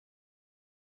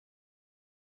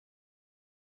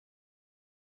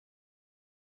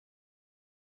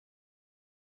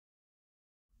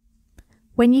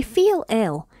When you feel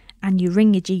ill and you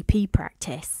ring your GP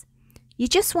practice, you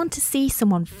just want to see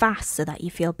someone fast so that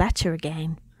you feel better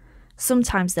again.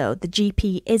 Sometimes though, the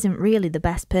GP isn't really the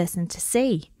best person to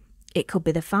see. It could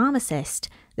be the pharmacist,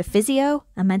 the physio,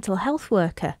 a mental health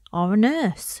worker, or a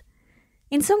nurse.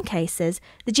 In some cases,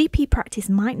 the GP practice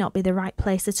might not be the right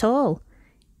place at all.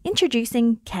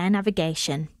 Introducing Care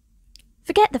Navigation.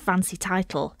 Forget the fancy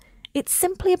title. It's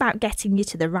simply about getting you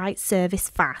to the right service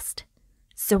fast.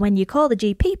 So when you call the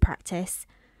GP practice,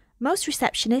 most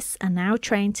receptionists are now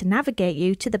trained to navigate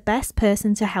you to the best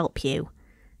person to help you.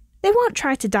 They won't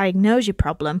try to diagnose your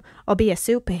problem or be a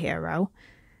superhero,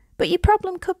 but your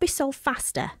problem could be solved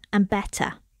faster and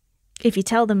better if you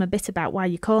tell them a bit about why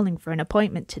you're calling for an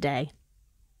appointment today.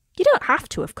 You don't have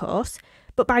to, of course,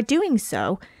 but by doing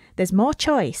so, there's more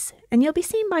choice and you'll be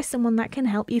seen by someone that can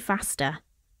help you faster.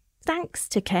 Thanks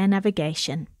to Care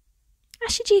Navigation.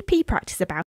 Ask your GP practice about